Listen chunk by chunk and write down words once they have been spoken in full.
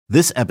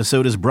This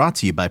episode is brought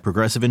to you by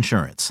Progressive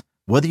Insurance.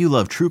 Whether you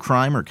love true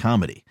crime or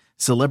comedy,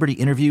 celebrity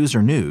interviews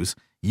or news,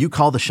 you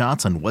call the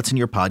shots on what's in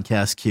your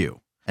podcast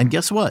queue. And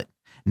guess what?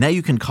 Now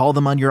you can call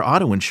them on your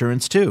auto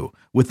insurance too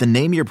with the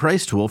Name Your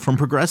Price tool from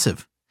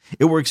Progressive.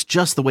 It works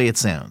just the way it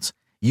sounds.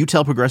 You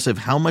tell Progressive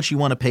how much you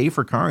want to pay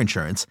for car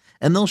insurance,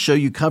 and they'll show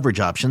you coverage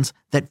options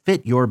that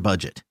fit your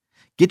budget.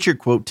 Get your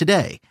quote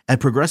today at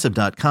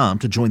Progressive.com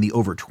to join the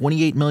over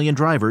 28 million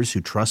drivers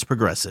who trust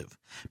Progressive.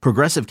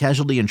 Progressive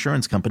Casualty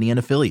Insurance Company and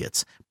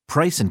Affiliates.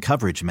 Price and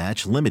coverage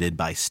match limited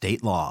by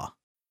state law.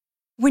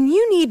 When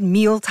you need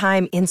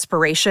mealtime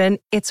inspiration,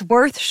 it's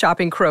worth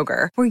shopping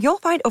Kroger, where you'll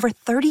find over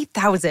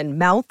 30,000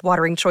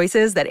 mouth-watering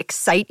choices that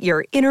excite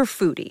your inner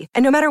foodie.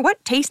 And no matter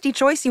what tasty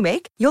choice you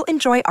make, you'll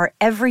enjoy our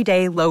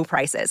everyday low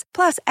prices,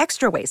 plus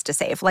extra ways to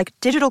save, like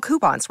digital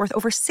coupons worth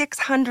over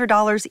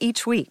 $600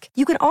 each week.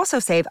 You can also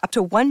save up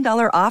to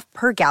 $1 off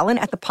per gallon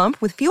at the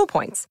pump with fuel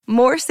points.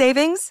 More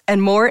savings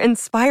and more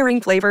inspiring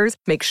flavors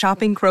make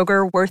shopping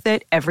Kroger worth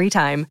it every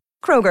time.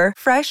 Kroger,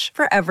 fresh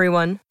for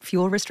everyone.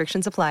 Fuel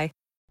restrictions apply.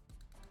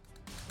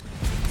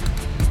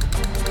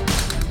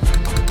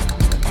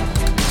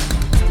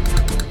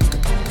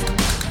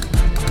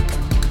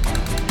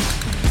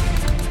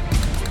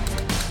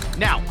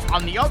 Now,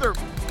 on the other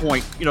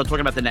point, talking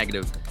about the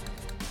negative,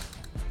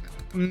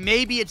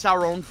 maybe it's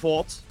our own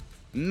fault.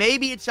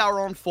 Maybe it's our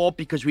own fault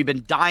because we've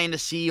been dying to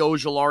see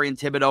Ojulari and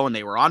Thibodeau, and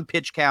they were on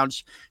pitch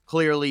counts.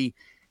 Clearly,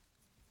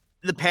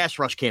 the pass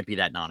rush can't be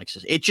that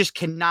non-existent. It just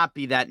cannot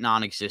be that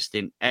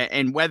non-existent.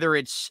 And whether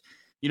it's,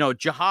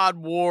 Jihad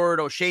Ward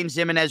or Shane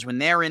Zimenez, when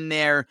they're in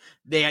there,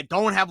 they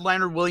don't have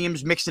Leonard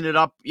Williams mixing it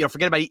up.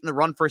 Forget about eating the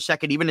run for a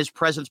second. Even his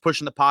presence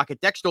pushing the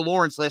pocket. Dexter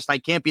Lawrence last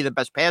night can't be the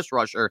best pass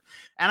rusher.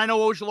 And I know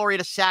Ojulari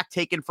had a sack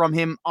taken from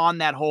him on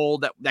that hole.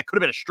 That could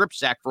have been a strip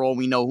sack for all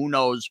we know. Who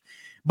knows?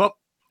 But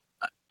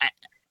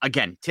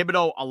again,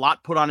 Thibodeau, a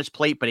lot put on his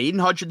plate, but Aiden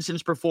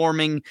Hutchinson's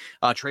performing.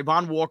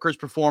 Trayvon Walker's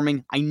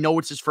performing. I know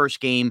it's his first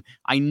game.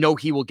 I know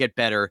he will get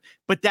better,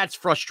 but that's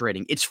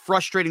frustrating. It's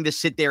frustrating to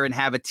sit there and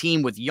have a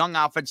team with young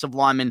offensive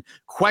linemen,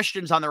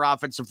 questions on their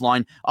offensive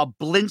line, a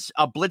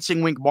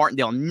blitzing Wink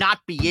Martindale not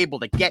be able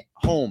to get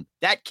home.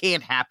 That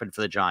can't happen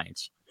for the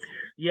Giants.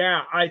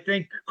 Yeah, I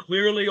think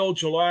clearly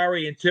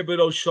Ojulari and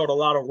Thibodeau showed a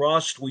lot of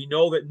rust. We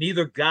know that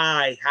neither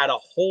guy had a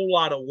whole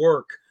lot of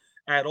work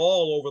at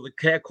all over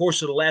the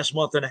course of the last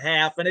month and a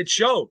half, and it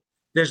showed.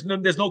 There's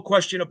no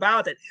question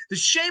about it. The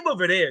shame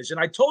of it is, and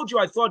I told you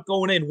I thought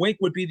going in, Wink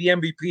would be the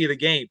MVP of the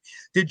game.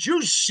 Did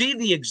you see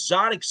the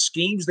exotic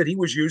schemes that he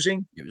was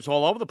using? It was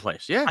all over the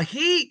place, yeah.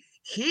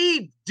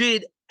 He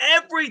did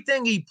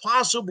everything he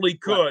possibly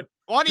could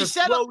to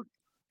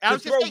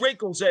throw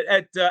wrinkles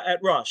at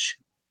Rush.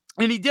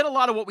 And he did a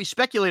lot of what we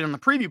speculated on the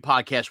preview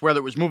podcast, whether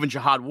it was moving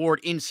Jihad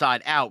Ward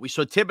inside out. We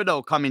saw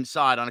Thibodeau come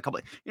inside on a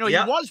couple. He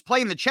was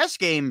playing the chess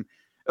game,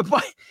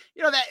 but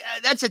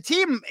that's a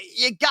team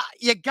you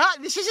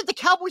got. This isn't the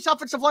Cowboys'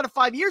 offensive line of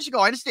 5 years ago.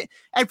 I understand.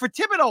 And for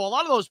Thibodeau, a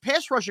lot of those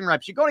pass rushing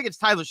reps, you're going against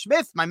Tyler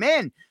Smith, my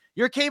man.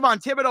 You're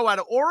Kayvon Thibodeau out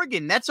of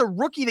Oregon. That's a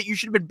rookie that you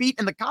should have been beating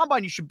in the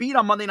combine. You should beat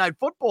on Monday Night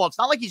Football. It's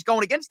not like he's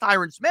going against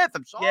Tyron Smith.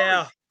 I'm sorry.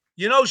 Yeah.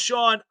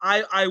 Sean,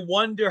 I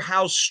wonder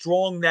how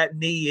strong that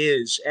knee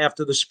is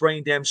after the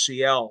sprained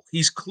MCL.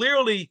 He's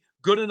clearly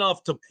good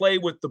enough to play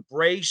with the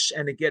brace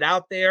and to get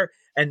out there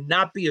and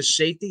not be a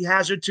safety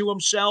hazard to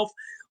himself.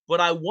 But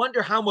I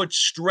wonder how much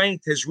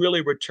strength has really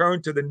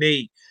returned to the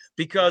knee,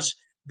 because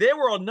there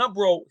were a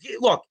number of –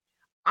 look,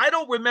 I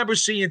don't remember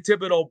seeing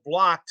Thibodeau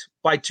blocked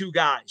by two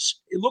guys.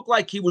 It looked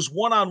like he was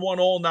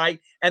one-on-one all night,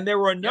 and there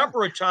were a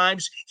number of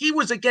times he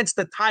was against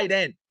the tight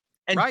end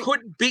and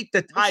couldn't beat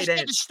the tight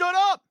end. He stood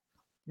up.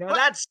 Now,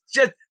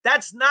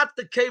 that's not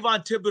the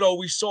Kayvon Thibodeau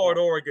we saw at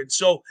Oregon.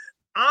 So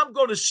I'm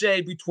going to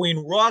say between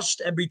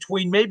rust and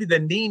between maybe the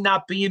knee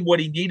not being what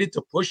he needed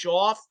to push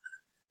off,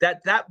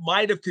 that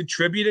might have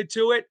contributed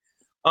to it.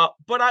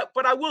 But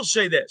I will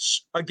say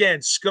this again,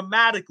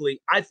 schematically,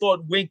 I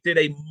thought Wink did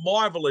a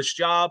marvelous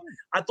job.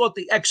 I thought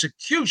the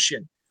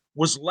execution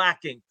was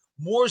lacking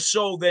more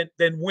so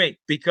than Wink,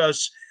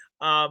 because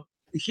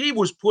he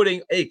was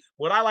putting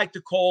what I like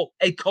to call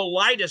a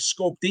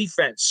kaleidoscope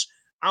defense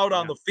out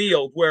on the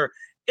field, where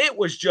it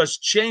was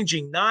just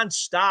changing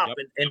nonstop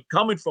and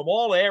coming from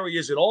all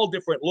areas and all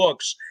different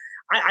looks.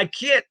 I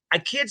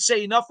can't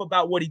say enough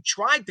about what he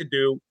tried to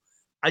do.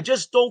 I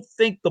just don't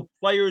think the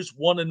players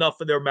won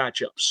enough of their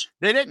matchups.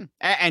 They didn't.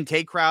 And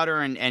Tate Crowder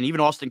and even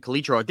Austin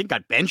Calitro, I think,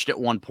 got benched at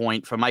one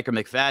point for Micah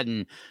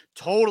McFadden.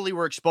 Totally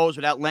were exposed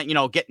without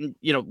getting,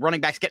 running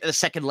backs get to the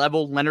second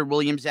level. Leonard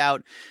Williams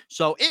out.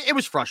 So it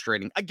was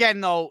frustrating. Again,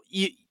 though,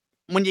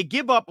 when you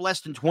give up less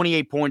than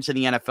 28 points in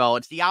the NFL,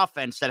 it's the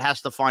offense that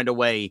has to find a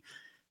way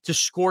to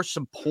score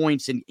some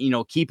points and,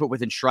 keep it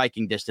within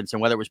striking distance,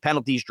 and whether it was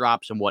penalties,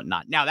 drops, and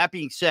whatnot. Now, that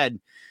being said,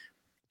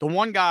 the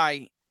one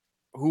guy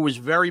who was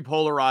very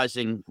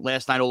polarizing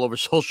last night all over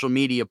social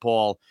media,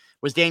 Paul,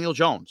 was Daniel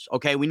Jones.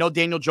 Okay, we know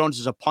Daniel Jones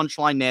is a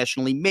punchline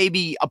nationally,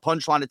 maybe a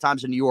punchline at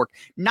times in New York.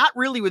 Not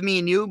really with me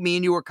and you. Me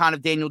and you are kind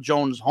of Daniel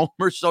Jones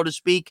homers, so to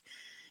speak.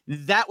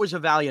 that was a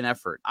valiant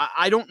effort.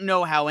 I don't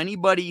know how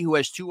anybody who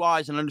has two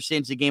eyes and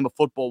understands the game of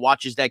football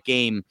watches that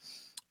game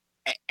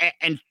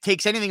and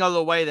takes anything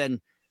other way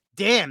than,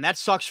 damn, that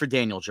sucks for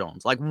Daniel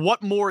Jones. Like,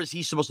 what more is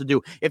he supposed to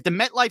do? If the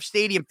MetLife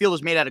Stadium field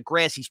is made out of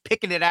grass, he's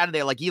picking it out of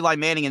there like Eli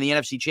Manning in the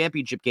NFC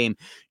Championship game.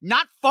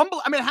 Not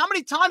fumble. I mean, how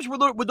many times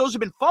would those have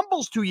been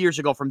fumbles 2 years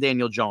ago from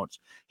Daniel Jones?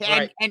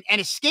 And, Right.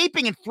 and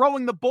escaping and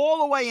throwing the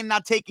ball away and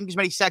not taking as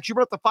many sacks. You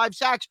brought up the 5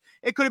 sacks.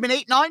 It could have been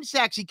 8, 9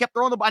 sacks. He kept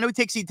throwing the ball. I know he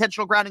takes the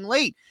intentional grounding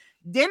late.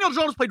 Daniel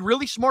Jones played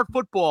really smart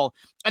football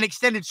and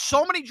extended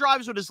so many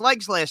drives with his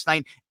legs last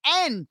night.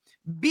 And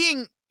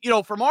being,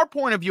 from our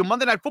point of view,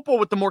 Monday Night Football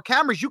with the more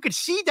cameras, you could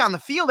see down the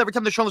field every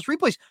time they're showing those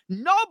replays.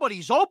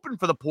 Nobody's open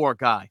for the poor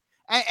guy.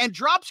 And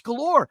drops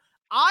galore.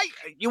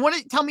 You want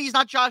to tell me he's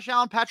not Josh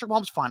Allen, Patrick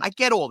Mahomes? Fine. I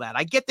get all that.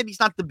 I get that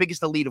he's not the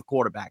biggest elite of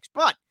quarterbacks.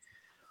 But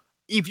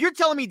if you're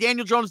telling me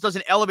Daniel Jones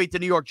doesn't elevate the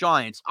New York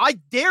Giants, I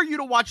dare you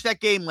to watch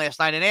that game last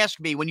night and ask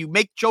me, when you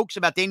make jokes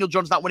about Daniel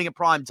Jones not winning at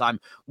primetime,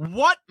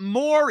 what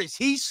more is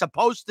he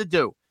supposed to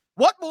do?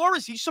 What more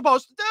is he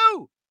supposed to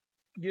do?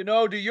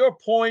 To your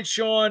point,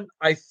 Sean,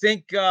 I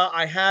think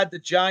I had the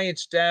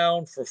Giants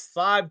down for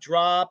 5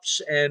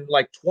 drops and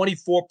like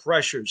 24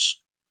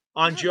 pressures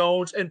on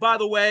Jones. And by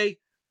the way,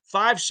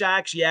 5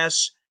 sacks,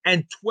 yes,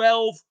 and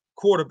 12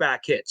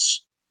 quarterback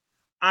hits.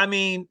 I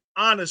mean,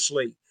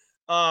 honestly,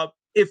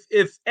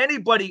 if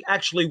anybody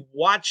actually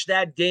watched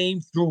that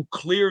game through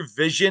clear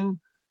vision,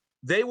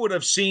 they would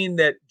have seen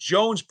that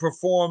Jones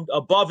performed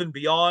above and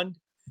beyond.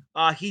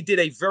 He did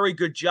a very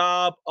good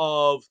job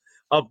of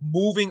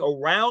moving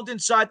around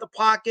inside the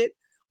pocket,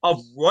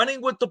 of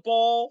running with the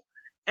ball,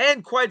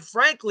 and quite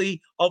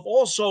frankly, of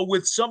also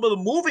with some of the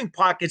moving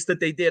pockets that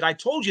they did. I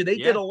told you, they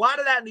did a lot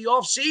of that in the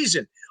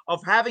offseason,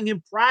 of having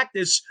him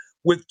practice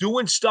with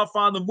doing stuff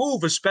on the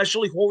move,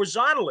 especially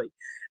horizontally.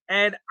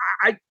 And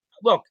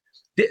look,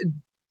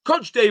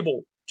 Coach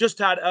Dable just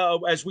had,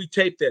 as we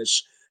tape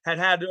this,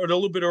 had a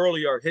little bit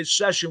earlier his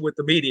session with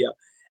the media,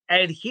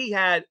 and he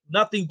had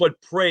nothing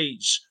but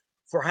praise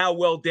for how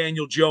well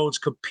Daniel Jones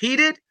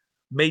competed,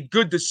 made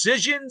good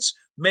decisions,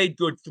 made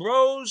good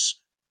throws.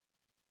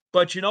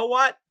 But you know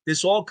what?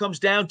 This all comes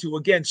down to,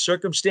 again,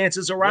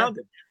 circumstances around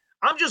him.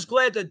 I'm just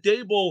glad that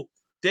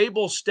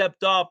Dable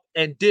stepped up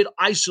and did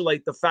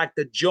isolate the fact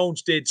that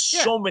Jones did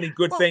so many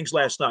good things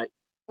last night.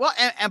 Well,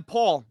 and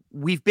Paul,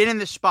 we've been in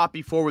this spot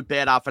before with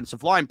bad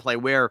offensive line play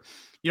where,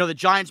 the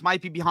Giants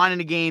might be behind in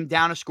a game,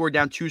 down a score,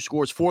 down 2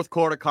 scores, fourth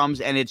quarter comes,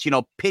 and it's,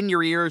 pin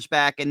your ears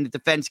back, and the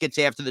defense gets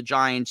after the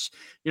Giants,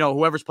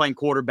 whoever's playing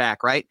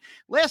quarterback, right?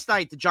 Last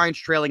night, the Giants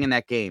trailing in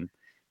that game.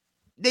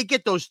 They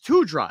get those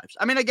 2 drives.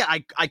 I mean, again,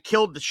 I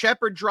killed the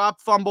Shepard drop,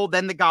 fumble,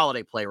 then the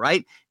Golladay play,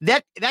 right?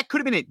 That could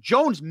have been it.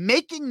 Jones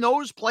making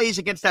those plays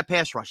against that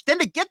pass rush. Then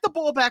to get the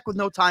ball back with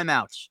no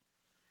timeouts.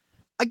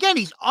 Again,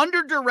 he's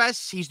under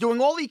duress. He's doing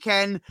all he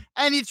can.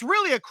 And it's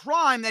really a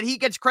crime that he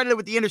gets credited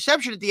with the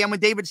interception at the end when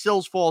David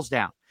Sills falls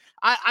down.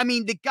 I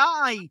mean, the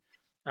guy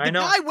went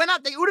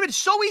out there. It would have been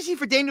so easy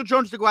for Daniel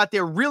Jones to go out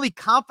there really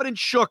confident,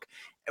 shook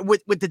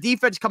with the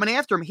defense coming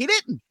after him. He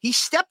didn't. He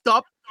stepped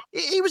up.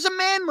 He was a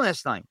man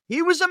last night.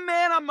 He was a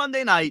man on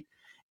Monday night,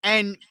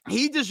 and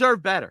he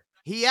deserved better.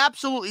 He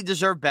absolutely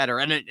deserved better.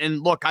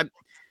 And look,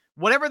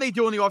 whatever they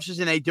do in the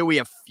offseason, they do. We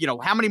have,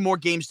 how many more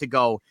games to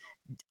go?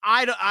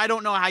 I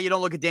don't know how you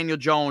don't look at Daniel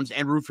Jones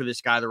and root for this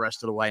guy the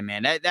rest of the way,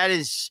 man. That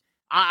is,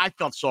 I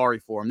felt sorry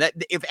for him. That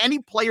if any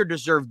player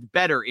deserved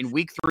better in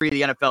week 3 of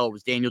the NFL, it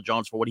was Daniel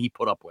Jones for what he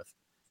put up with.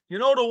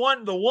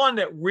 The one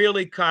that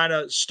really kind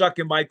of stuck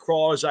in my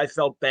craw as I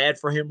felt bad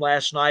for him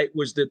last night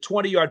was the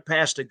 20-yard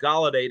pass to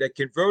Golladay that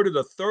converted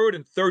a 3rd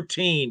and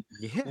 13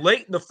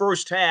 late in the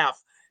first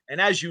half.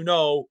 And as you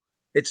know,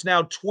 it's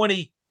now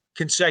 20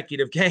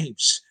 consecutive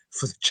games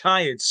for the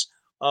Giants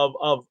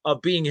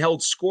of being held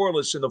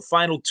scoreless in the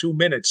final 2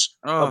 minutes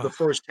of the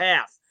first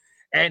half.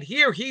 And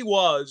here he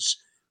was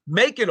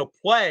making a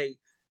play.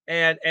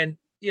 And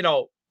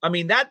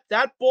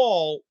that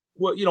ball,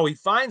 he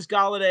finds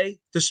Golladay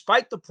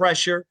despite the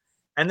pressure,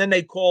 and then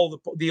they call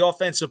the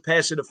offensive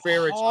pass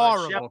interference.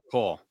 Horrible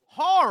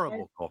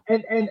call.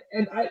 And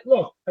I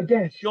look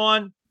again,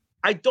 Sean.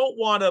 I don't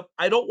want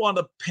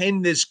to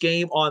pin this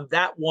game on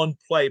that one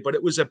play, but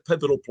it was a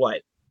pivotal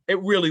play.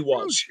 It really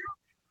was.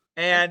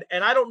 And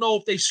I don't know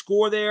if they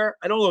score there.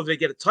 I don't know if they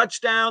get a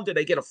touchdown. Did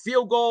they get a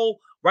field goal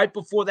right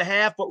before the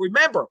half? But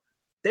remember,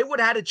 they would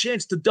have had a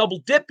chance to double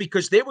dip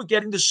because they were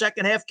getting the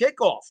second half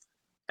kickoff.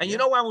 And you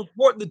know how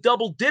important the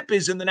double dip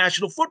is in the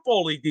National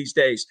Football League these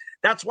days.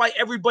 That's why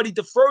everybody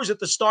defers at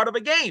the start of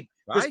a game,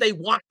 because they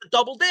want the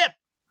double dip.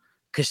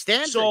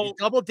 Costanza, you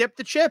double dip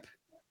the chip.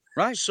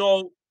 Right.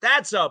 So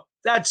and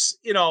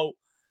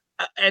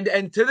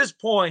to this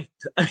point,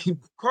 I mean,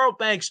 Carl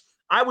Banks,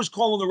 I was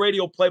calling the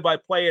radio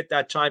play-by-play at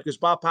that time because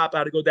Bob Papa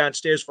had to go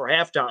downstairs for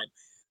halftime.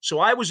 So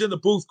I was in the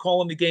booth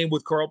calling the game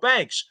with Carl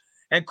Banks.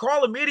 And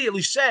Carl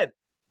immediately said,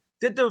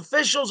 did the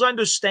officials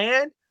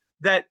understand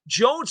that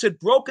Jones had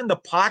broken the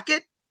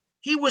pocket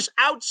He was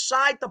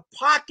outside the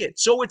pocket.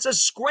 So it's a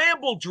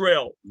scramble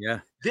drill. Yeah.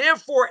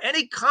 Therefore,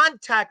 any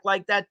contact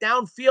like that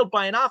downfield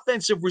by an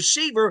offensive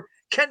receiver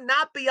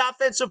cannot be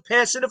offensive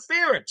pass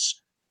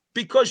interference,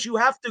 because you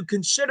have to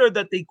consider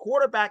that the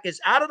quarterback is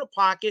out of the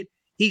pocket.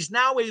 He's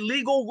now a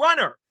legal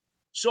runner.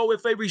 So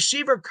if a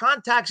receiver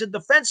contacts a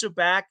defensive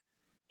back,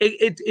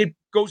 it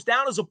goes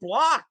down as a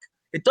block.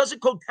 It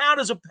doesn't go down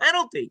as a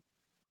penalty.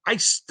 I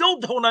still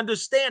don't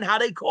understand how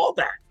they call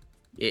that.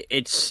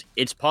 It's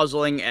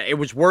puzzling. It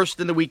was worse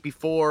than the week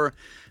before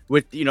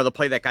with, the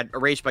play that got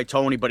erased by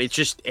Tony, but it's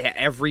just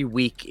every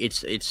week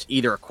it's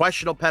either a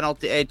questionable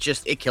penalty.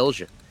 It kills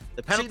you.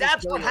 See,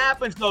 that's what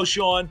happens, though,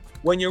 Sean,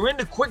 when you're in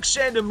the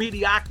quicksand of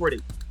mediocrity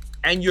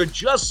and you're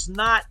just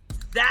not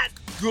that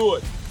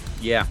good.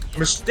 Yeah.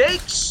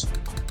 Mistakes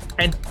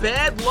and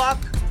bad luck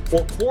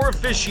or poor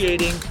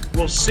officiating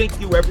will sink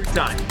you every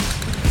time.